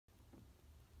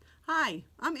Hi,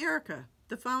 I'm Erika,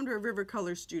 the founder of River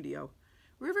Colors Studio.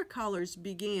 River Colors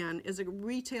began as a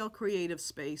retail creative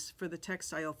space for the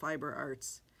textile fiber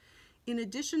arts. In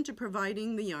addition to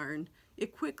providing the yarn,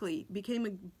 it quickly became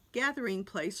a gathering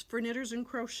place for knitters and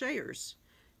crocheters.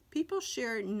 People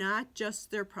share not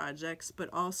just their projects, but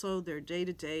also their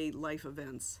day-to-day life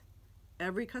events.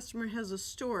 Every customer has a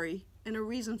story and a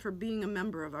reason for being a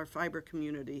member of our fiber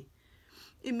community.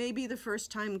 It may be the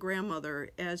first time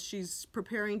grandmother as she's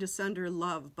preparing to send her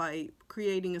love by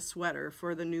creating a sweater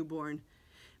for the newborn.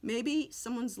 Maybe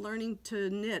someone's learning to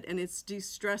knit and it's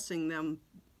de-stressing them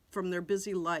from their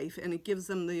busy life, and it gives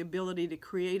them the ability to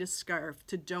create a scarf,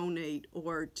 to donate,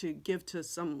 or to give to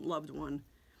some loved one.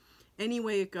 Any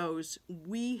way it goes,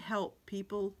 we help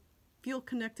people feel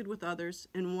connected with others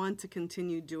and want to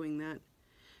continue doing that.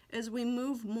 As we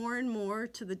move more and more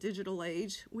to the digital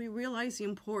age, we realize the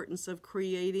importance of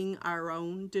creating our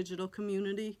own digital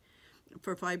community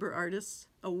for fiber artists,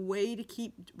 a way to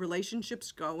keep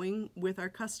relationships going with our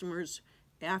customers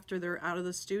after they're out of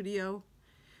the studio.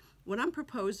 What I'm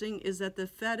proposing is that the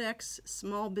Fedex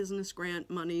small business grant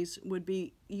monies would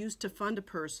be used to fund a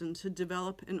person to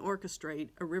develop and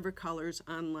orchestrate a River Colors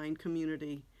online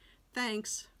community.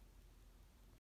 Thanks.